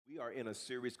are in a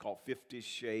series called 50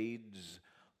 Shades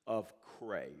of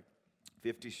Cray.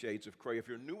 50 Shades of Cray. If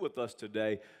you're new with us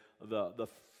today, the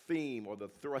theme or the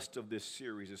thrust of this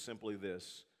series is simply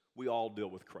this: we all deal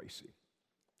with crazy.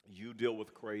 You deal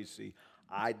with crazy,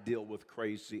 I deal with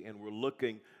crazy, and we're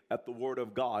looking at the Word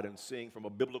of God and seeing from a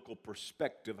biblical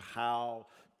perspective how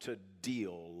to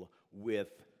deal with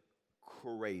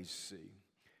crazy.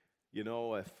 You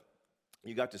know, if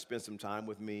you got to spend some time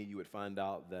with me, you would find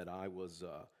out that I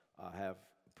have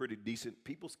pretty decent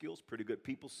people skills, pretty good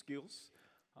people skills,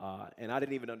 and I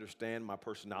didn't even understand my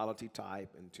personality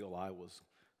type until I was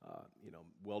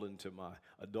well into my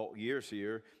adult years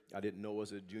here. I didn't know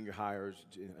as a junior high or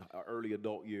early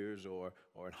adult years or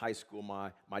in high school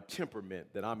my temperament,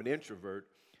 that I'm an introvert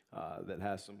that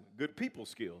has some good people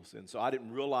skills. And so I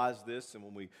didn't realize this, and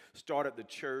when we started the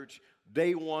church,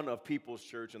 day one of People's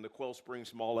Church in the Quail Springs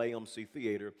Small AMC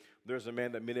Theater, there's a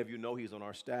man that many of you know, he's on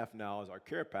our staff now as our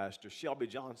care pastor, Shelby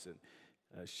Johnson.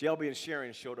 Shelby and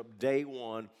Sharon showed up day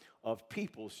one of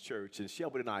People's Church, and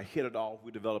Shelby and I hit it off.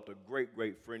 We developed a great,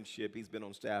 great friendship. He's been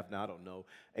on staff now,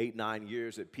 8, 9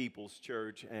 years at People's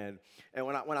Church. And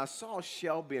when I saw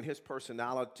Shelby and his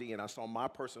personality, and I saw my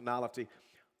personality,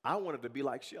 I wanted to be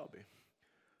like Shelby.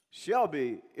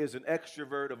 Shelby is an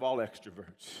extrovert of all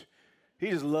extroverts. He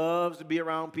just loves to be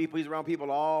around people. He's around people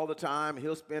all the time.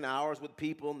 He'll spend hours with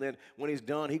people, and then when he's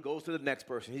done, he goes to the next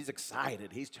person. He's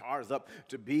excited. He's charged up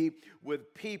to be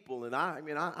with people. And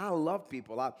I love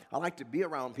people. I like to be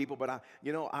around people, but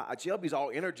Shelby's all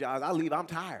energized. I leave, I'm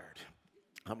tired.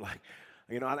 I'm like,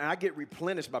 and I get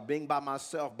replenished by being by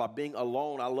myself, by being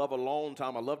alone. I love alone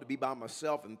time. I love to be by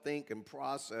myself and think and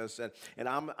process. And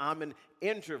I'm an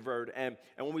introvert. And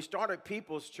when we started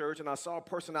People's Church and I saw a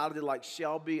personality like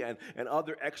Shelby and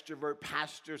other extrovert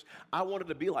pastors, I wanted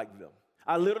to be like them.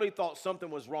 I literally thought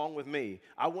something was wrong with me.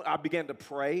 I began to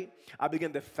pray. I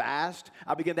began to fast.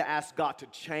 I began to ask God to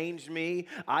change me.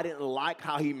 I didn't like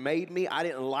how he made me. I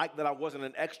didn't like that I wasn't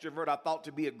an extrovert. I thought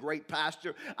to be a great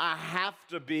pastor, I have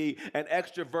to be an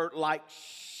extrovert like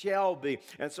Shelby.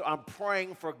 And so I'm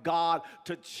praying for God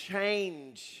to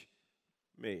change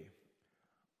me.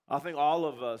 I think all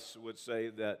of us would say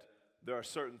that there are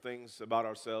certain things about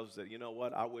ourselves that,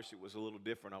 I wish it was a little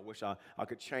different. I wish I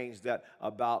could change that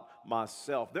about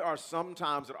myself. There are some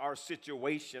times that our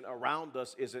situation around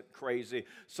us isn't crazy.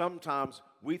 Sometimes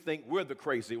we think we're the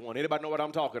crazy one. Anybody know what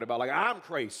I'm talking about? Like, I'm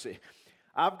crazy.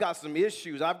 I've got some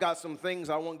issues. I've got some things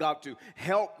I want God to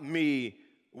help me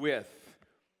with.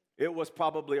 It was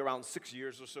probably around 6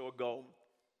 years or so ago.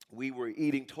 We were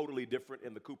eating totally different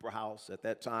in the Cooper house at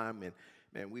that time, and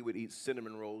man, we would eat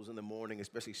cinnamon rolls in the morning,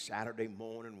 especially Saturday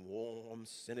morning, warm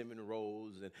cinnamon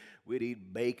rolls. And we'd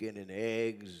eat bacon and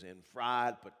eggs and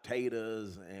fried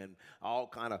potatoes and all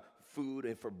kind of food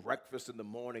and for breakfast in the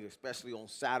morning, especially on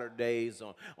Saturdays.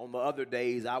 On the other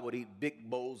days, I would eat big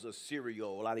bowls of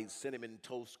cereal. I'd eat Cinnamon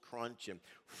Toast Crunch and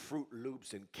Fruit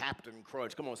Loops and Captain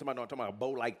Crunch. Come on, somebody know I'm talking about a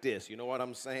bowl like this. You know what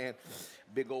I'm saying?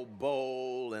 Big old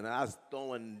bowl, and I was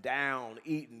throwing down,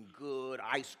 eating good,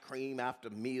 ice cream after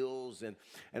meals.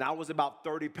 And I was about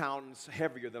 30 pounds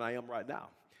heavier than I am right now.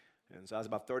 And so I was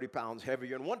about 30 pounds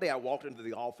heavier. And one day I walked into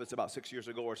the office about 6 years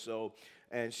ago or so,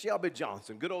 and Shelby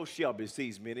Johnson, good old Shelby,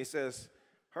 sees me, and he says,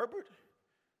 "Herbert,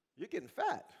 you're getting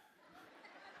fat."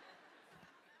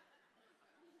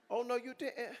 "Oh, no, you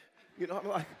didn't." I'm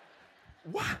like,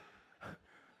 what?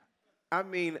 I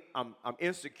mean, I'm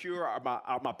insecure.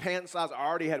 My pant size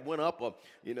already had went up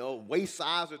waist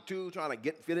size or two, trying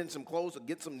to fit in some clothes or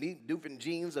get some neat doofing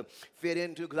jeans to fit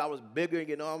into because I was bigger.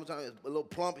 I'm talking a little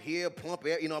plump here, plump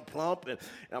there, plump. And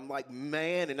I'm like,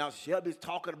 man, and now Shelby's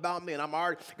talking about me, and I'm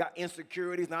already got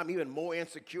insecurities, and I'm even more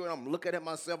insecure. And I'm looking at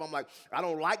myself. I'm like, I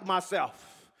don't like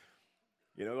myself.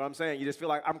 You know what I'm saying? You just feel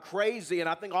like I'm crazy, and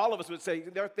I think all of us would say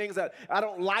there are things that I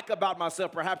don't like about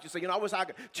myself. Perhaps you say, I wish I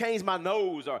could change my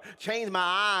nose or change my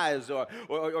eyes or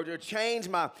change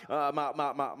my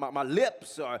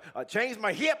lips or change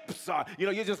my hips. Or,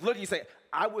 you just look and you say,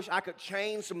 I wish I could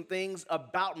change some things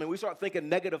about me. We start thinking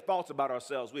negative thoughts about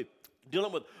ourselves. We're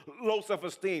dealing with low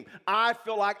self-esteem. I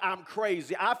feel like I'm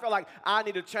crazy. I feel like I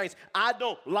need to change. I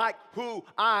don't like who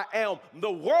I am.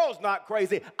 The world's not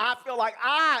crazy. I feel like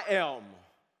I am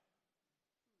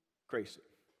crazy.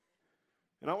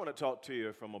 And I want to talk to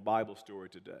you from a Bible story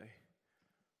today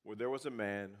where there was a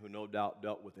man who no doubt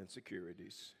dealt with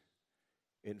insecurities,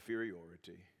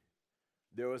 inferiority.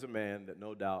 There was a man that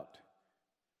no doubt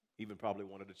even probably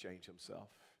wanted to change himself,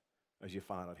 as you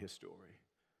find out his story.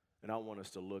 And I want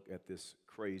us to look at this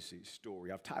crazy story.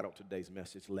 I've titled today's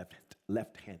message,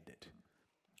 Left-Handed.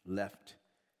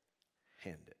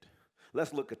 Left-Handed.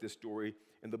 Let's look at this story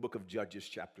in the book of Judges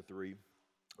chapter 3.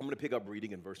 I'm going to pick up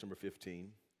reading in verse number 15.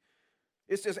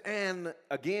 It says, and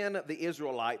again the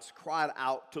Israelites cried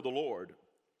out to the Lord,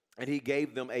 and he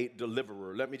gave them a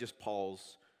deliverer. Let me just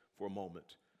pause for a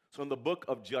moment. So in the book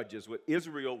of Judges, when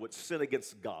Israel would sin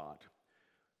against God,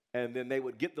 and then they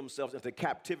would get themselves into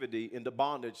captivity, into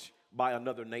bondage by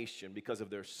another nation because of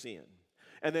their sin.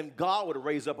 And then God would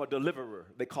raise up a deliverer.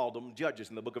 They called them judges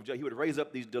in the book of Judges. He would raise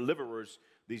up these deliverers,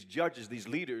 these judges, these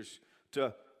leaders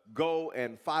to go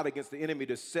and fight against the enemy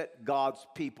to set God's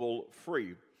people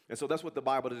free. And so that's what the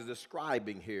Bible is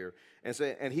describing here.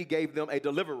 And he gave them a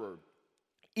deliverer,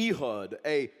 Ehud,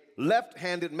 a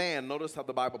left-handed man. Notice how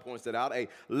the Bible points that out. A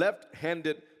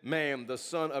left-handed man, the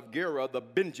son of Gera, the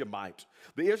Benjamite.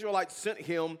 The Israelites sent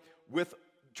him with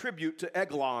tribute to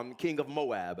Eglon, king of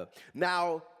Moab.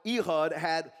 Now, Ehud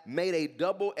had made a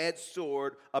double-edged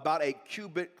sword about a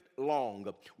cubit long,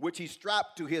 which he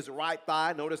strapped to his right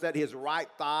thigh. Notice that his right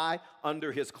thigh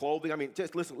under his clothing. I mean,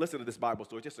 just listen to this Bible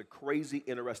story. Just a crazy,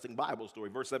 interesting Bible story.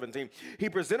 Verse 17, he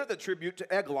presented the tribute to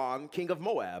Eglon, king of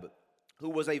Moab, who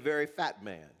was a very fat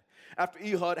man. After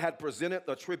Ehud had presented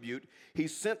the tribute, he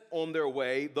sent on their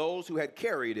way those who had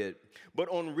carried it. But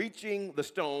on reaching the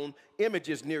stone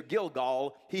images near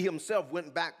Gilgal, he himself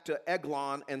went back to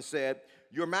Eglon and said,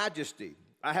 Your Majesty,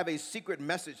 I have a secret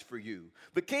message for you.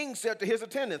 The king said to his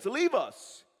attendants, Leave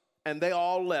us. And they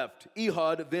all left.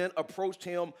 Ehud then approached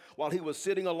him while he was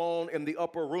sitting alone in the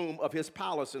upper room of his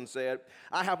palace and said,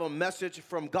 I have a message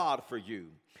from God for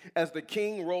you. As the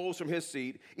king rose from his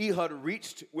seat, Ehud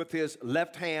reached with his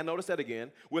left hand, notice that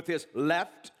again, with his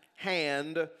left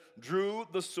hand, drew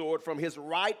the sword from his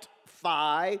right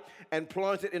thigh and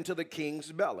plunged it into the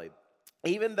king's belly.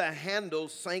 Even the handle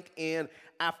sank in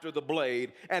after the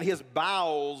blade, and his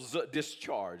bowels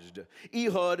discharged.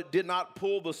 Ehud did not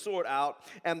pull the sword out,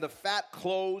 and the fat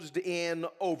closed in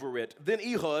over it. Then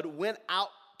Ehud went out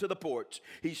to the porch.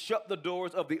 He shut the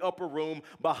doors of the upper room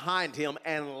behind him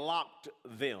and locked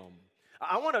them.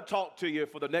 I want to talk to you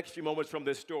for the next few moments from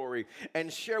this story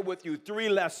and share with you 3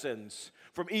 lessons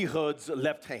from Ehud's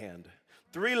left hand.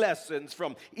 3 lessons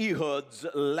from Ehud's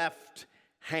left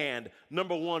hand.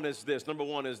 Number one is this.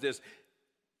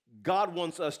 God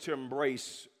wants us to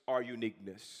embrace our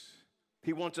uniqueness.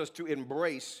 He wants us to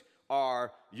embrace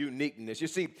our uniqueness. You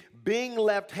see, being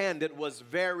left-handed was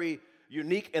very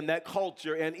unique in that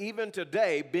culture, and even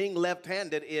today, being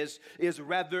left-handed is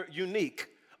rather unique.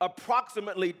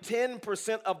 Approximately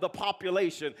 10% of the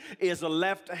population is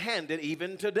left-handed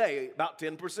even today, about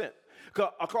 10%.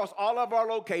 Across all of our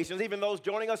locations, even those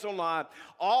joining us online,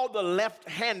 all the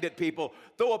left-handed people,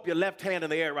 throw up your left hand in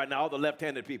the air right now, all the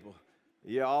left-handed people.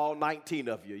 Yeah, all 19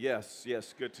 of you. Yes,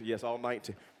 good. Yes, all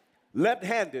 19.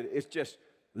 Left-handed is just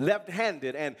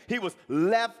left-handed, and he was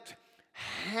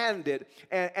left-handed.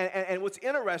 And what's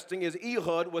interesting is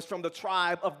Ehud was from the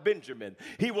tribe of Benjamin.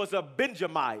 He was a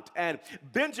Benjamite. And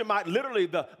Benjamite, literally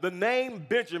the name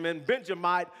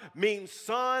Benjamite means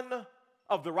son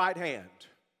of the right hand.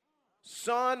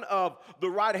 Son of the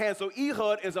right hand. So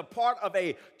Ehud is a part of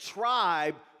a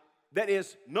tribe that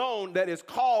is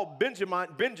called Benjamite,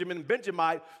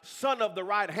 son of the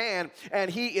right hand, and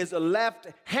he is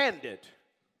left-handed.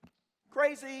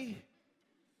 Crazy.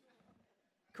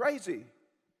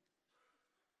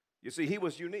 You see, he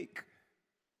was unique.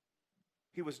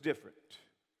 He was different.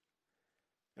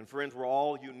 And friends, we're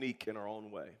all unique in our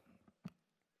own way.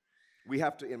 We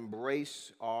have to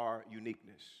embrace our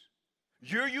uniqueness.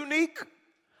 You're unique.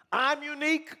 I'm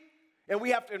unique. And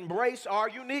we have to embrace our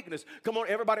uniqueness. Come on,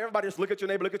 everybody, just look at your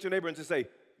neighbor and just say,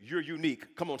 you're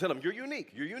unique. Come on, tell them, you're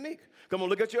unique. Come on,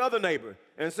 look at your other neighbor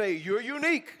and say, you're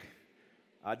unique.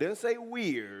 I didn't say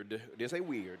weird.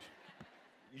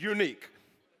 Unique.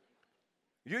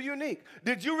 You're unique.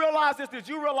 Did you realize this? Did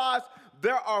you realize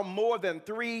there are more than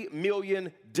 3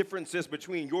 million differences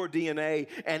between your DNA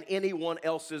and anyone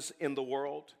else's in the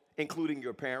world, including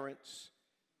your parents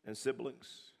and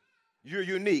siblings? You're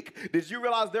unique. Did you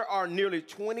realize there are nearly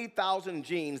 20,000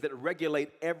 genes that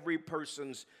regulate every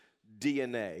person's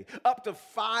DNA? Up to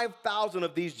 5,000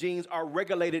 of these genes are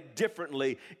regulated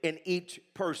differently in each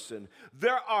person.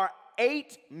 There are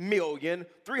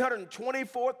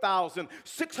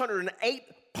 8,324,608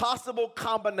 possible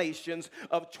combinations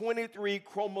of 23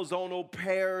 chromosomal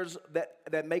pairs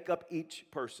that make up each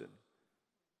person.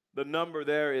 The number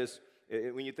there is,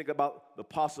 when you think about the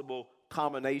possible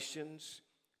combinations,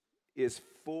 is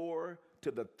 4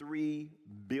 to the 3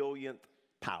 billionth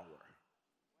power.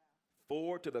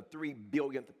 4 to the 3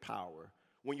 billionth power.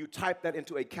 When you type that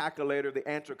into a calculator, the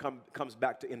answer comes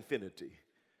back to infinity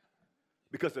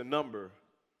because the number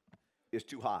is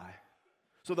too high.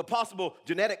 So the possible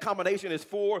genetic combination is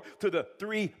 4 to the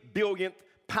 3 billionth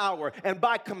power. And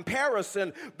by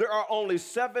comparison, there are only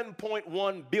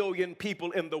 7.1 billion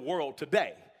people in the world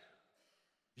today.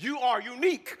 You are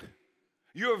unique.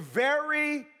 You're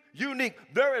very unique.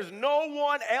 There is no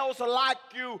one else like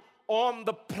you on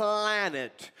the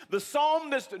planet. The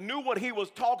psalmist knew what he was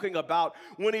talking about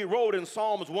when he wrote in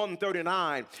Psalms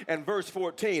 139 and verse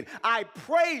 14, I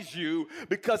praise you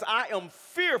because I am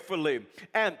fearfully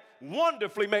and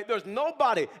wonderfully made. There's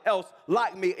nobody else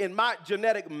like me in my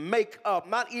genetic makeup,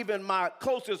 not even my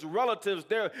closest relatives.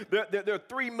 There are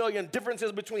 3 million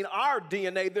differences between our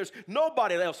DNA. There's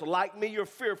nobody else like me. You're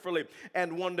fearfully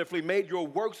and wonderfully made. Your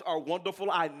works are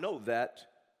wonderful. I know that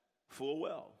full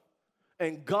well.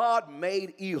 And God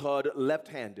made Ehud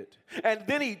left-handed. And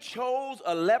then he chose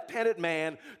a left-handed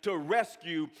man to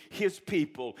rescue his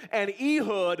people. And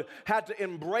Ehud had to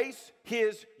embrace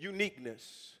his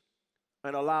uniqueness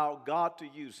and allow God to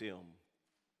use him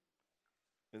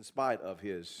in spite of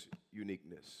his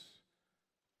uniqueness.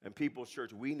 And People's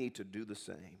Church, we need to do the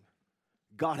same.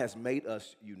 God has made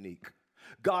us unique.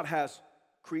 God has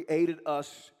created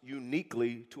us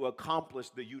uniquely to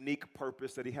accomplish the unique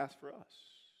purpose that he has for us.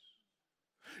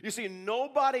 You see,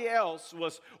 nobody else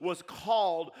was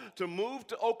called to move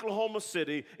to Oklahoma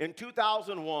City in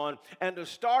 2001 and to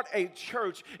start a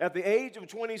church at the age of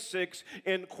 26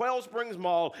 in Quail Springs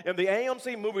Mall in the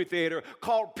AMC movie theater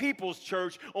called People's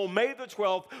Church on May the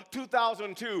 12th,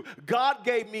 2002. God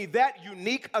gave me that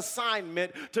unique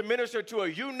assignment to minister to a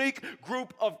unique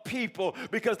group of people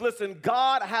because, listen,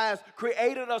 God has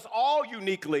created us all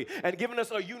uniquely and given us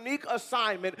a unique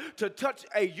assignment to touch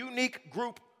a unique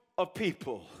group of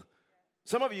people.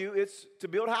 Some of you, it's to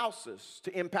build houses,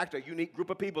 to impact a unique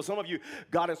group of people. Some of you,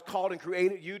 God has called and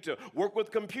created you to work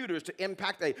with computers to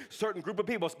impact a certain group of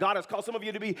people. God has called some of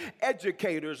you to be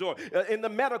educators or in the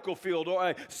medical field or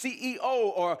a CEO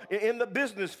or in the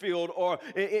business field or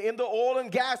in the oil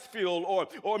and gas field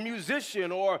or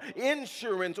musician or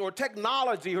insurance or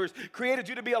technology, or has created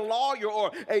you to be a lawyer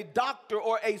or a doctor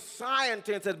or a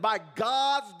scientist. And by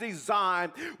God's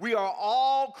design, we are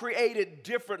all created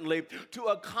differently to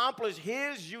accomplish his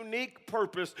unique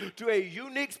purpose to a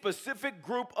unique, specific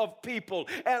group of people.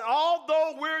 And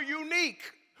although we're unique,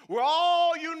 we're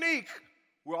all unique,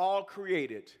 we're all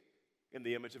created in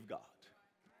the image of God.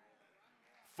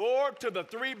 4 to the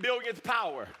 3 billionth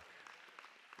power,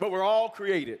 but we're all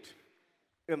created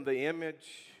in the image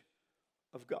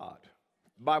of God.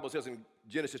 The Bible says in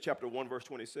Genesis chapter 1, verse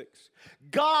 26,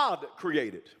 God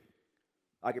created.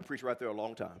 I could preach right there a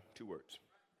long time, 2 words.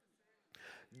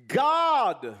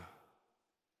 God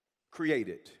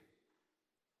created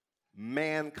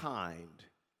mankind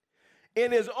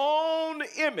in his own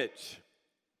image.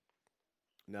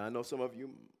 Now, I know some of you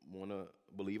want to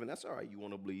believe, and that's all right. You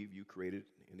want to believe you created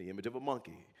in the image of a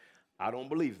monkey. I don't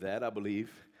believe that. I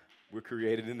believe we're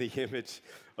created in the image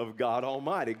of God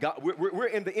Almighty. God, we're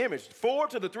in the image. 4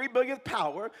 to the 3 billionth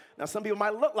power. Now, some people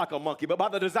might look like a monkey, but by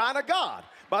the design of God,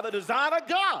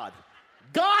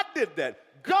 God did that.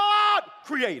 God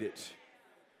created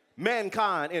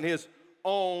mankind in his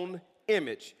own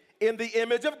image, in the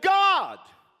image of God.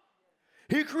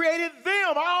 He created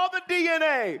them, all the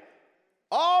DNA,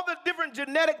 all the different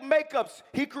genetic makeups.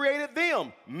 He created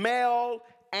them, male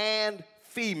and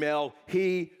female.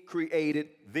 He created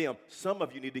them. Some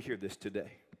of you need to hear this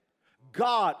today.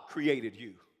 God created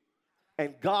you,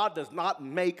 and God does not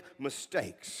make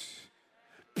mistakes.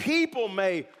 People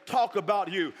may talk about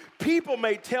you. People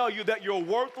may tell you that you're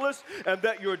worthless and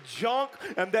that you're junk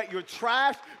and that you're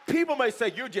trash. People may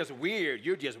say you're just weird.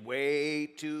 You're just way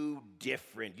too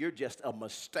different. You're just a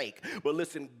mistake. But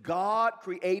listen, God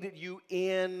created you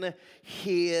in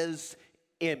his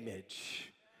image.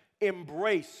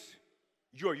 Embrace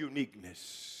your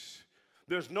uniqueness.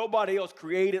 There's nobody else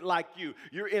created like you.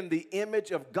 You're in the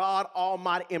image of God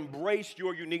Almighty. Embrace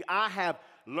your unique. I have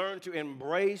learned to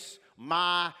embrace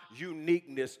my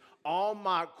uniqueness, all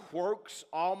my quirks,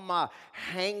 all my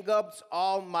hang-ups,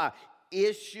 all my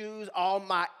issues, all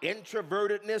my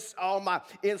introvertedness, all my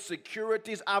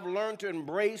insecurities. I've learned to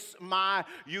embrace my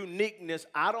uniqueness.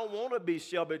 I don't want to be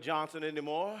Shelby Johnson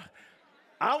anymore.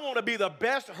 I want to be the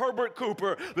best Herbert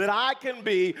Cooper that I can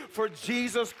be for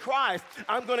Jesus Christ.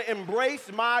 I'm going to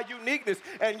embrace my uniqueness,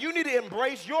 and you need to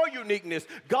embrace your uniqueness.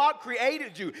 God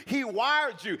created you. He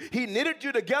wired you. He knitted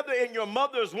you together in your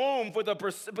mother's womb for the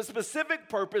specific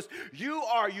purpose. You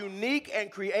are unique and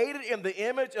created in the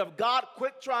image of God.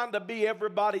 Quit trying to be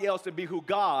everybody else and be who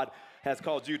God has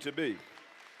called you to be.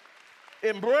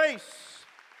 Embrace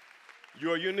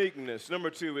your uniqueness.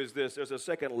 Number 2 is this. There's a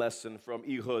second lesson from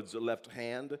Ehud's left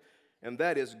hand, and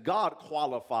that is God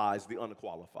qualifies the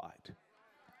unqualified.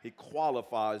 He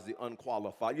qualifies the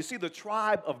unqualified. You see, the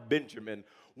tribe of Benjamin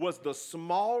was the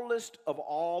smallest of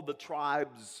all the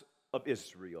tribes of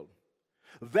Israel.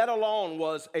 That alone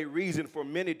was a reason for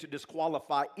many to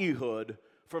disqualify Ehud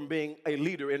from being a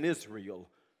leader in Israel,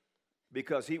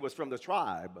 because he was from the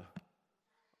tribe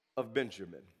of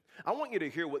Benjamin. I want you to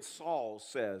hear what Saul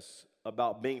says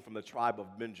about being from the tribe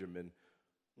of Benjamin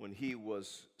when he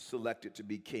was selected to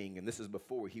be king, and this is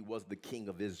before he was the king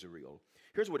of Israel.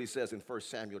 Here's what he says in 1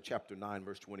 Samuel chapter 9,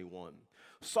 verse 21.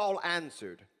 Saul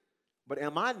answered, "But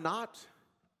am I not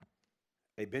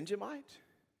a Benjamite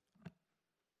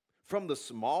from the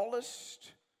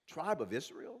smallest tribe of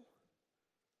Israel?"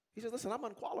 He says, "Listen, I'm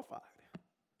unqualified.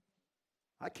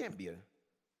 I can't be a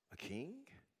king.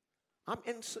 I'm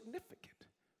insignificant.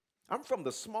 I'm from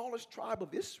the smallest tribe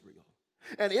of Israel.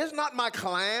 And is not my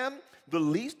clan the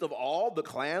least of all the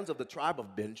clans of the tribe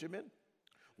of Benjamin?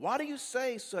 Why do you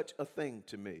say such a thing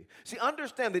to me?" See,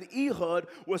 understand that Ehud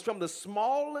was from the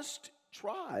smallest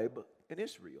tribe in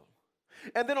Israel.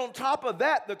 And then on top of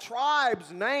that, the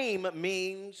tribe's name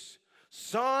means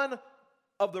son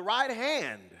of the right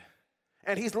hand.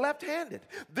 And he's left-handed.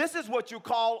 This is what you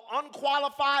call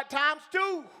unqualified times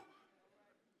two.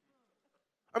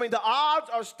 I mean, the odds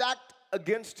are stacked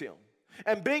against him.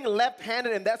 And being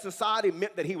left-handed in that society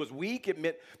meant that he was weak. It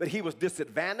meant that he was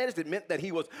disadvantaged. It meant that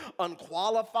he was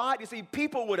unqualified. You see,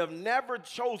 people would have never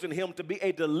chosen him to be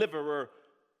a deliverer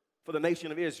for the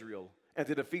nation of Israel and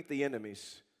to defeat the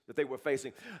enemies that they were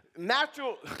facing.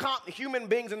 Natural human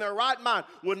beings in their right mind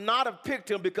would not have picked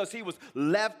him because he was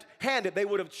left-handed. They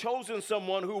would have chosen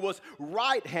someone who was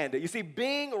right-handed. You see,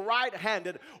 being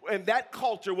right-handed in that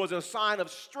culture was a sign of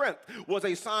strength, was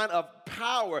a sign of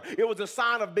power. It was a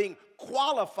sign of being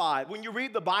qualified. When you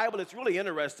read the Bible, it's really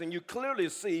interesting. You clearly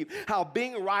see how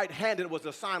being right-handed was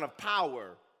a sign of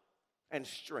power and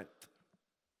strength.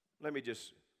 Let me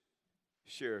just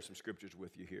share some scriptures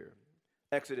with you here.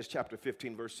 Exodus chapter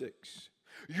 15, verse 6.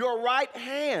 Your right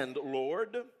hand,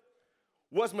 Lord,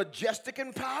 was majestic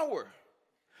in power.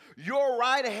 Your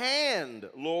right hand,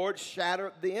 Lord,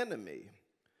 shattered the enemy.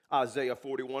 Isaiah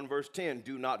 41, verse 10.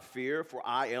 Do not fear, for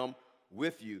I am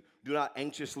with you. Do not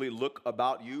anxiously look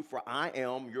about you, for I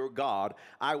am your God.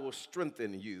 I will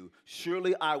strengthen you.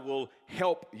 Surely I will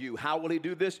help you. How will he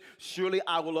do this? Surely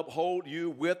I will uphold you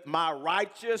with my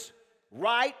righteous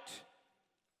right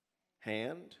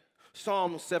hand.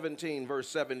 Psalm 17, verse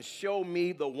 7, show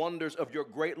me the wonders of your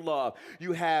great love.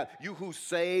 You who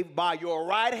save by your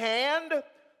right hand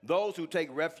those who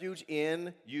take refuge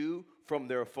in you from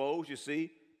their foes. You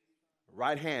see,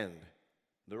 right hand,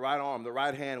 the right arm, the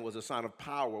right hand was a sign of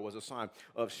power, was a sign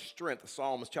of strength.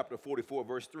 Psalms chapter 44,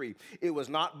 verse 3, it was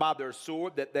not by their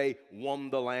sword that they won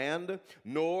the land,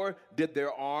 nor did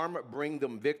their arm bring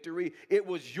them victory. It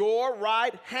was your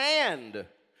right hand,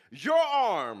 your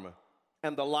arm,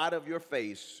 and the light of your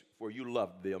face, for you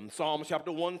loved them. Psalm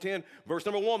chapter 110, verse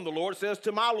number 1, the Lord says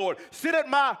to my Lord, sit at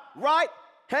my right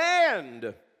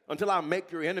hand until I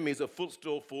make your enemies a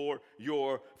footstool for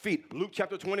your feet. Luke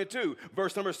chapter 22,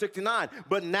 verse number 69,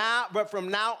 but from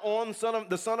now on,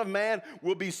 the Son of Man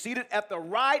will be seated at the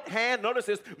right hand, notice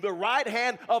this, the right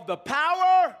hand of the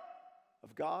power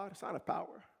of God, sign of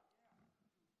power.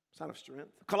 Sign of strength.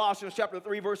 Colossians chapter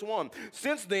 3, verse 1.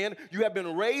 Since then, you have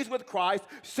been raised with Christ.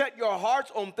 Set your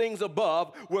hearts on things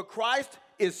above, where Christ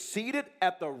is seated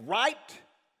at the right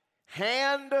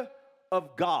hand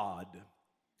of God.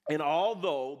 And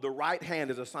although the right hand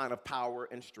is a sign of power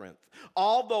and strength,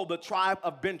 although the tribe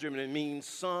of Benjamin means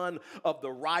son of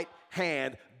the right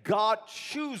hand, God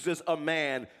chooses a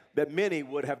man that many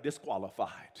would have disqualified.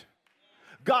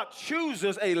 God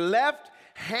chooses a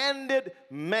left-handed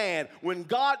man. When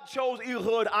God chose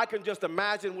Ehud, I can just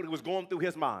imagine what was going through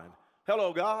his mind.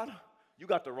 Hello, God, you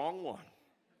got the wrong one.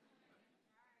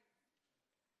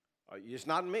 It's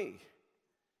not me.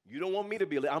 You don't want me to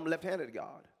be, I'm left-handed,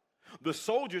 God. The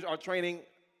soldiers are training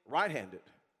right-handed.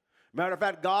 Matter of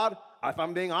fact, God, if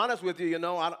I'm being honest with you,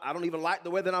 I don't even like the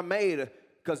way that I'm made.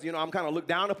 Because, I'm kind of looked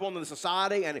down upon in the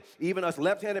society, and even us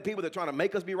left-handed people, they're trying to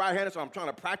make us be right-handed, so I'm trying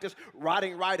to practice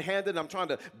writing right-handed, I'm trying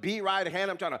to be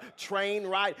right-handed, I'm trying to train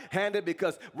right-handed,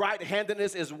 because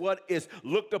right-handedness is what is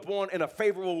looked upon in a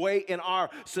favorable way in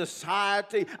our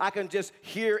society. I can just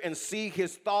hear and see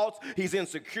his thoughts. He's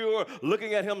insecure,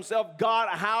 looking at himself. God,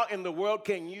 how in the world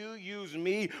can you use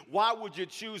me? Why would you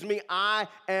choose me? I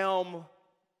am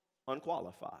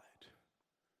unqualified.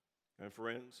 And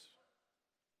friends,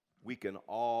 we can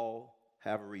all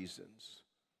have reasons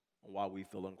why we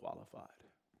feel unqualified.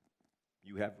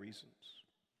 You have reasons.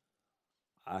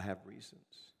 I have reasons.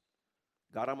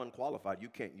 God, I'm unqualified. You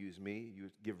can't use me.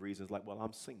 You give reasons like, well,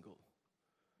 I'm single.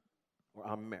 or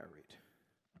I'm married.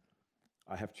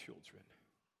 I have children.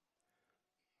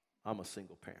 I'm a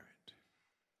single parent.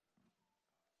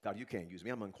 God, you can't use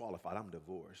me. I'm unqualified. I'm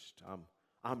divorced.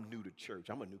 I'm new to church.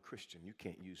 I'm a new Christian. You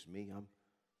can't use me.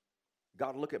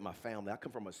 God, look at my family. I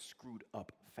come from a screwed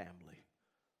up family.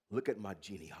 Look at my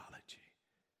genealogy.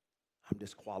 I'm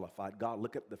disqualified. God,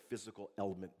 look at the physical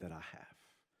element that I have.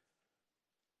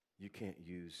 You can't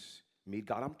use me.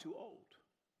 God, I'm too old.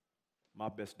 My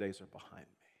best days are behind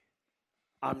me.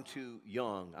 I'm too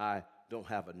young. I don't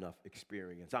have enough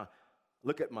experience.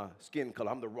 Look at my skin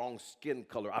color. I'm the wrong skin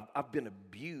color. I've been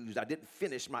abused. I didn't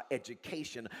finish my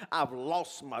education. I've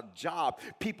lost my job.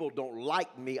 People don't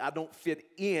like me. I don't fit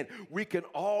in. We can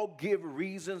all give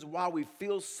reasons why we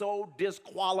feel so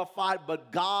disqualified,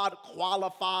 but God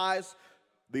qualifies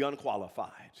the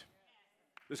unqualified.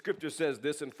 The scripture says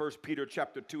this in 1 Peter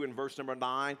chapter 2 and verse number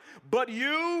 9. But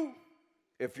you,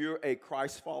 if you're a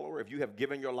Christ follower, if you have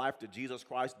given your life to Jesus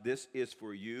Christ, this is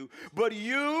for you. But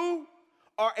you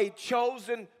are a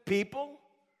chosen people.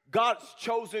 God's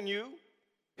chosen you.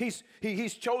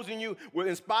 He's chosen you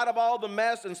in spite of all the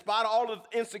mess, in spite of all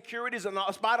the insecurities, and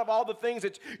in spite of all the things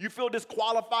that you feel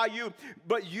disqualify you.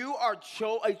 But you are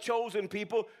a chosen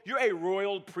people. You're a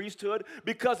royal priesthood.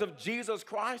 Because of Jesus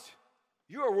Christ,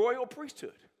 you're a royal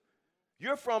priesthood.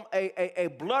 You're from a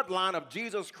bloodline of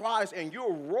Jesus Christ, and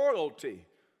you're royalty.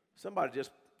 Somebody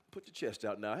just put your chest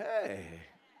out now.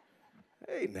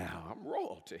 Hey now, I'm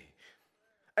royalty.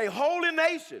 A holy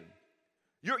nation.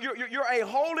 You're a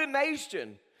holy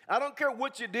nation. I don't care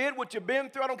what you did, what you've been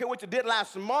through. I don't care what you did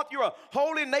last month. You're a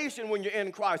holy nation when you're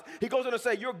in Christ. He goes on to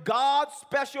say, you're God's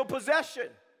special possession.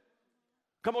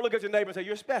 Come on, look at your neighbor and say,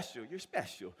 you're special. You're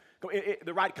special.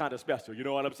 The right kind of special, you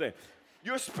know what I'm saying?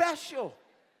 You're special.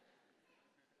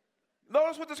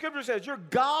 Notice what the scripture says. You're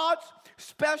God's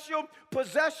special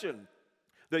possession,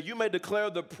 that you may declare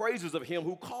the praises of him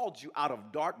who called you out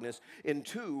of darkness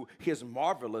into his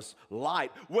marvelous light.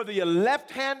 Whether you're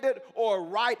left-handed or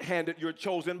right-handed, you're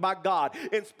chosen by God.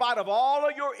 In spite of all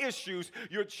of your issues,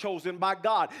 you're chosen by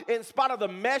God. In spite of the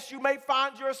mess you may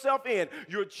find yourself in,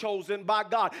 you're chosen by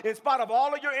God. In spite of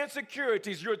all of your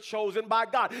insecurities, you're chosen by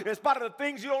God. In spite of the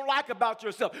things you don't like about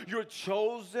yourself, you're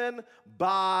chosen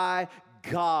by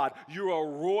God. You're a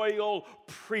royal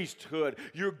priesthood.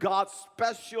 You're God's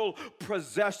special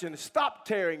possession. Stop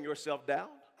tearing yourself down.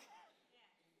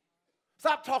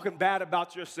 Stop talking bad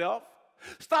about yourself.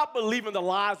 Stop believing the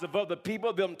lies of other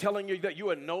people, them telling you that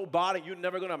you're a nobody, you're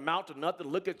never going to amount to nothing.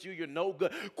 Look at you, you're no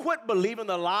good. Quit believing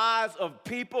the lies of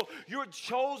people. You're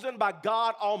chosen by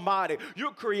God Almighty.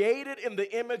 You're created in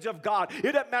the image of God.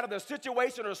 It doesn't matter the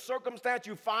situation or circumstance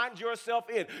you find yourself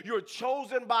in. You're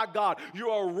chosen by God.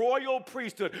 You're a royal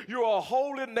priesthood. You're a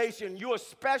holy nation. You are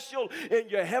special in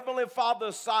your heavenly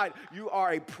Father's sight. You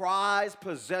are a prized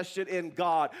possession in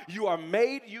God. You are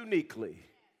made uniquely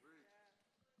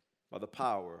by the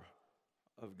power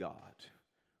of God.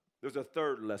 There's a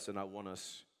third lesson I want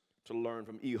us to learn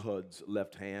from Ehud's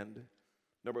left hand.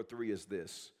 Number 3 is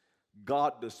this: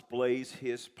 God displays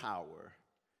his power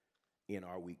in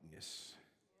our weakness.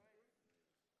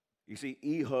 You see,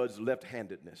 Ehud's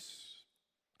left-handedness,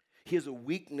 his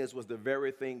weakness was the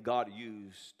very thing God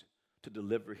used to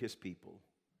deliver his people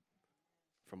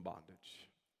from bondage.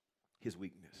 His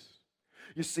weakness.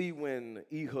 You see, when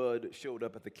Ehud showed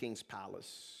up at the king's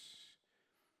palace,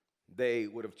 they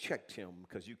would have checked him,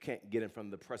 because you can't get in from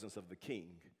the presence of the king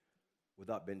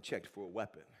without being checked for a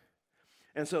weapon.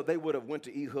 And so they would have went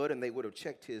to Ehud and they would have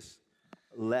checked his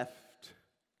left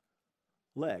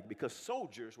leg, because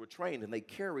soldiers were trained and they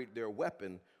carried their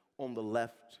weapon on the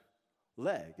left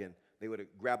leg, and they would have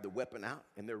grabbed the weapon out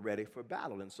and they're ready for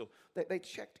battle. And so they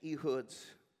checked Ehud's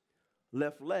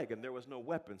left leg and there was no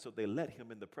weapon, so they let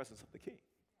him in the presence of the king.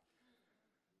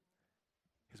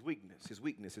 His weakness, his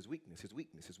weakness, his weakness, his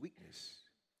weakness, his weakness.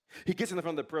 He gets in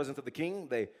front of the presence of the king.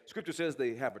 Scripture says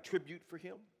they have a tribute for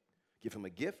him, give him a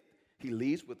gift. He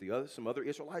leaves with some other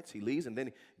Israelites. He leaves and then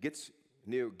he gets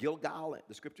near Gilgal,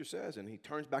 the scripture says, and he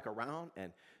turns back around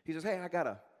and he says, hey,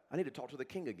 I need to talk to the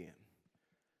king again.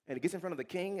 And he gets in front of the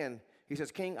king and he says,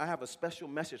 King, I have a special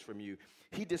message from you.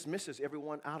 He dismisses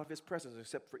everyone out of his presence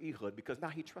except for Ehud, because now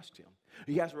he trusts him.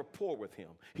 He has rapport with him.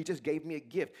 He just gave me a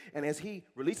gift. And as he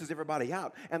releases everybody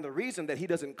out, and the reason that he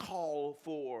doesn't call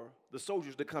for the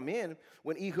soldiers to come in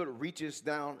when Ehud reaches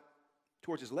down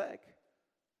towards his leg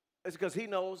is because he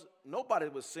knows nobody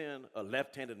would send a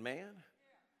left-handed man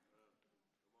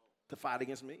to fight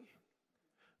against me.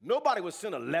 Nobody would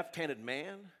send a left-handed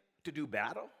man to do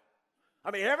battle.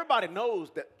 I mean, everybody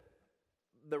knows that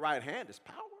the right hand is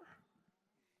power.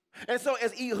 And so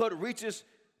as Ehud reaches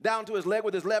down to his leg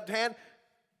with his left hand,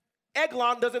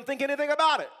 Eglon doesn't think anything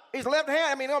about it. He's left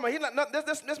hand. He's not,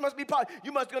 this must be part.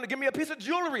 You must going to give me a piece of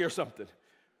jewelry or something.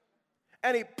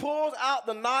 And he pulls out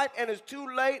the knife, and it's too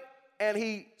late, and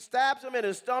he stabs him in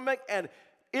his stomach, and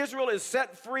Israel is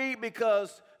set free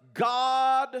because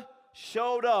God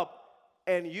showed up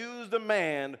and used a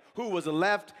man who was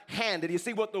left-handed. You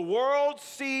see, what the world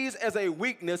sees as a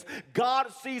weakness,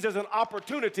 God sees as an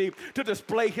opportunity to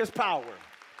display his power.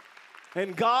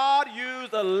 And God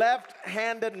used a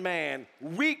left-handed man,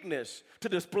 weakness, to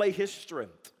display his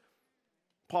strength.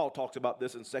 Paul talks about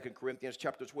this in 2 Corinthians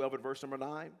chapter 12 and verse number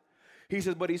 9. He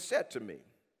says, but he said to me,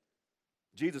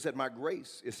 Jesus said, my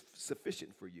grace is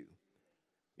sufficient for you.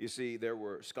 You see, there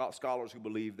were scholars who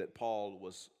believed that Paul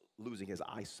was losing his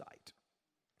eyesight.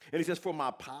 And he says, for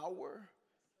my power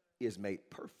is made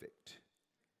perfect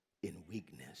in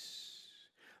weakness.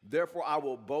 Therefore, I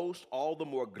will boast all the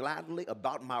more gladly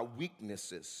about my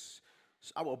weaknesses.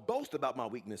 I will boast about my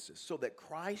weaknesses so that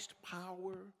Christ's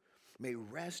power may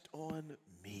rest on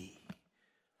me.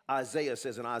 Isaiah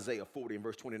says in Isaiah 40 and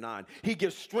verse 29, he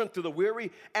gives strength to the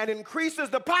weary and increases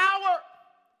the power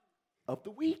of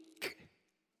the weak.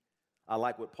 I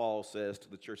like what Paul says to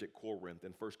the church at Corinth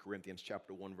in 1 Corinthians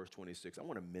chapter 1, verse 26. I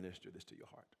want to minister this to your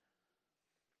heart.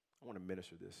 I want to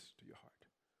minister this to your heart.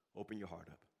 Open your heart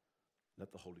up.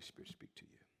 Let the Holy Spirit speak to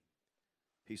you.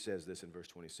 He says this in verse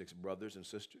 26, brothers and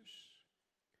sisters,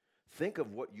 think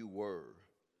of what you were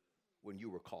when you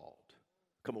were called.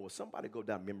 Come on, will somebody go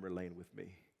down memory lane with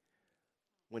me?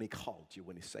 When he called you,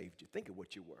 when he saved you, think of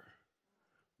what you were.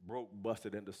 Broke,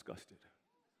 busted, and disgusted.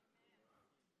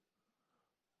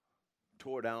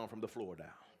 Tore down from the floor down.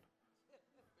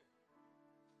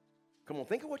 Come on,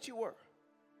 think of what you were.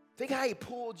 Think how he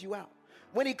pulled you out.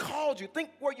 When he called you, think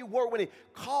where you were when he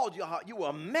called you. You were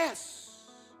a mess.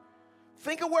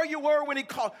 Think of where you were when he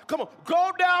called. Come on,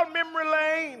 go down memory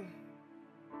lane.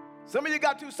 Some of you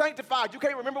got too sanctified. You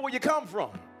can't remember where you come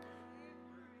from.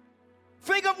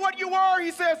 Think of what you were,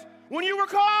 he says, when you were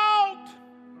called.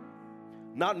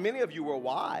 Not many of you were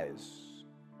wise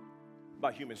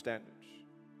by human standards.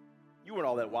 You weren't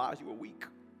all that wise. You were weak.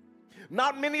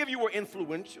 Not many of you were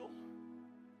influential.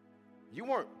 You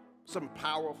weren't some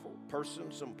powerful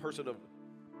person, some person of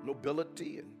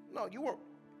nobility. No, you weren't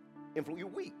influential.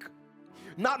 You're weak.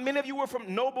 Not many of you were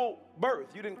from noble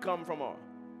birth. You didn't come from a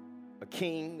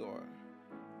king or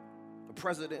a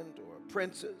president or a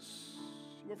princess.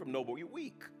 You weren't from noble. You're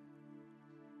weak.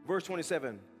 Verse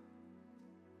 27,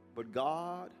 but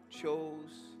God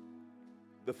chose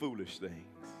the foolish things.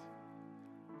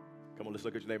 Come on, let's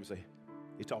look at your neighbor and say,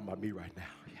 you're talking about me right now.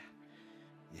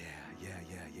 Yeah.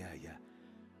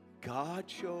 God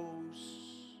chose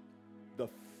the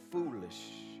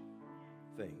foolish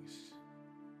things.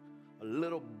 A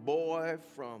little boy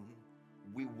from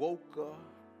Wewoka,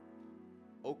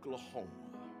 Oklahoma.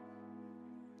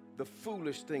 The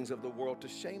foolish things of the world to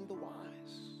shame the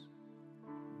wise.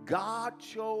 God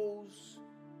chose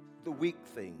the weak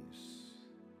things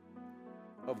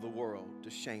of the world to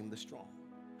shame the strong.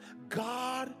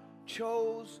 God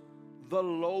chose the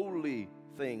lowly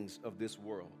things of this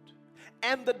world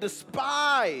and the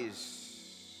despised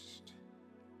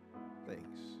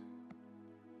things.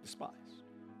 Despised.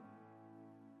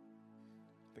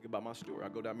 Think about my story. I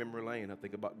go down memory lane. I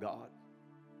think about God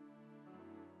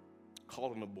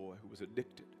calling a boy who was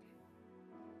addicted,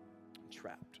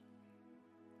 trapped,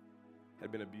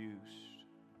 had been abused,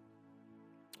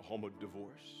 a home of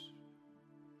divorce,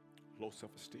 low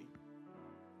self-esteem,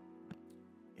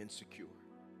 insecure.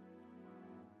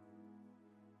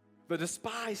 The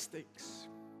despised things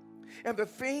and the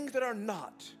things that are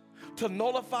not, to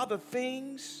nullify the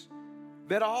things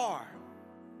that are.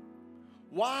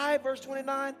 Why, verse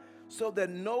 29? So that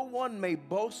no one may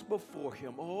boast before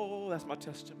him. Oh, that's my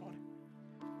testimony.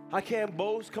 I can't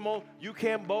boast. Come on, you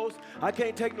can't boast. I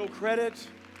can't take no credit.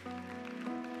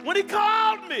 When he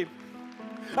called me,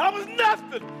 I was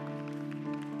nothing.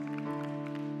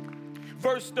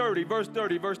 Verse 30.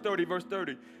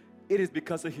 It is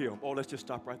because of him. Oh, let's just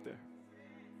stop right there.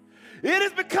 It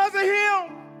is because of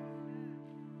him.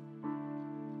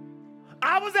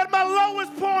 I was at my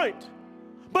lowest point,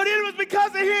 but it was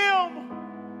because of him.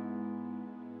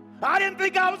 I didn't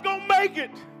think I was going to make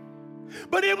it,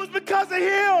 but it was because of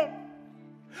him.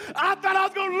 I thought I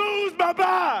was going to lose my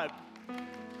mind,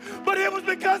 but it was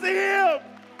because of him.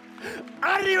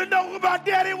 I didn't even know who my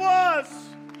daddy was,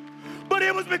 but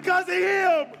it was because of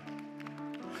him.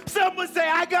 Some would say,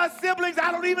 I got siblings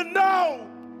I don't even know,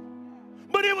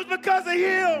 but it was because of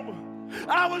him.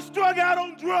 I was strung out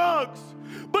on drugs,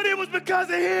 but it was because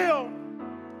of him.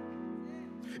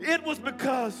 It was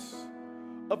because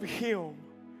of him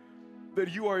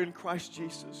that you are in Christ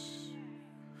Jesus,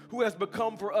 who has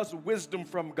become for us wisdom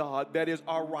from God, that is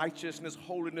our righteousness,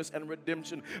 holiness, and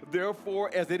redemption. Therefore,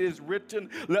 as it is written,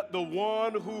 let the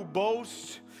one who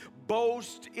boasts,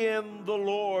 boast in the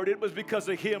Lord. It was because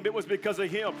of him. It was because of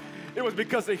him. It was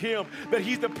because of him that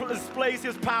he displays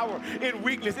his power in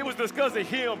weakness. It was because of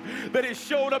him that he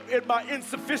showed up in my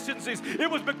insufficiencies. It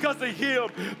was because of him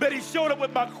that he showed up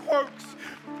with my quirks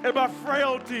and my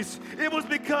frailties. It was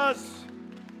because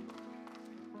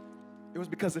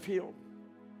of him.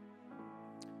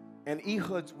 And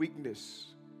Ehud's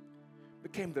weakness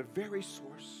became the very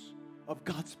source of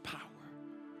God's power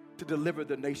to deliver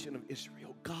the nation of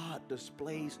Israel. God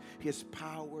displays his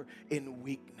power in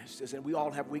weaknesses, and we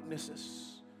all have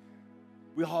weaknesses.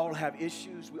 We all have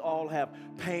issues. We all have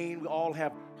pain. We all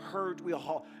have hurt. We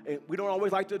don't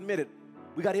always like to admit it.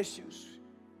 We got issues.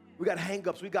 We got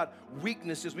hang-ups. We got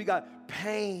weaknesses. We got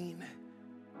pain.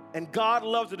 And God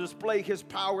loves to display his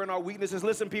power in our weaknesses.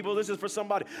 Listen, people, this is for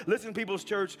somebody. Listen, People's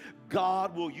Church,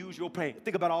 God will use your pain.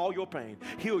 Think about all your pain.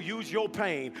 He'll use your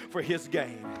pain for his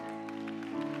gain.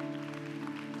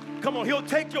 Come on, he'll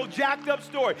take your jacked up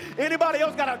story. Anybody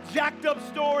else got a jacked up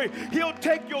story? He'll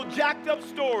take your jacked up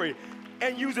story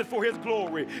and use it for his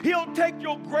glory. He'll take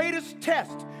your greatest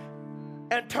test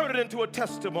and turn it into a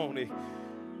testimony.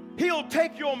 He'll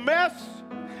take your mess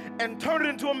and turn it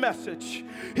into a message.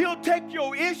 He'll take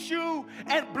your issue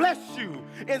and bless you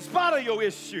in spite of your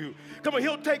issue. Come on,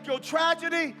 he'll take your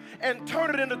tragedy and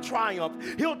turn it into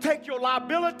triumph. He'll take your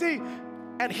liability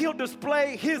and he'll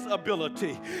display his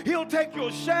ability. He'll take your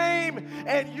shame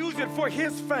and use it for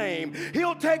his fame.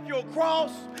 He'll take your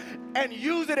cross and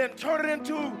use it and turn it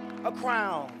into a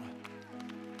crown.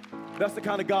 That's the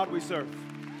kind of God we serve.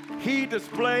 He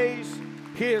displays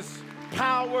his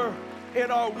power in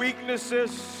our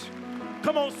weaknesses.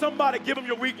 Come on, somebody give him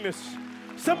your weakness.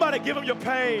 Somebody give him your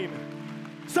pain.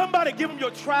 Somebody give him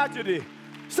your tragedy.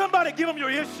 Somebody give him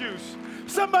your issues.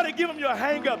 Somebody give him your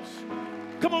hang-ups.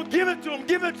 Come on, give it to him,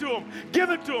 give it to him,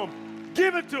 give it to him,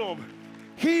 give it to him.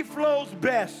 He flows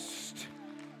best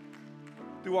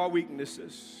through our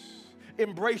weaknesses.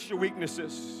 Embrace your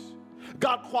weaknesses.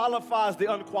 God qualifies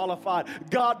the unqualified.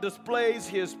 God displays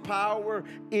his power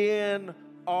in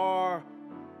our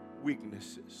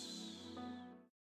weaknesses.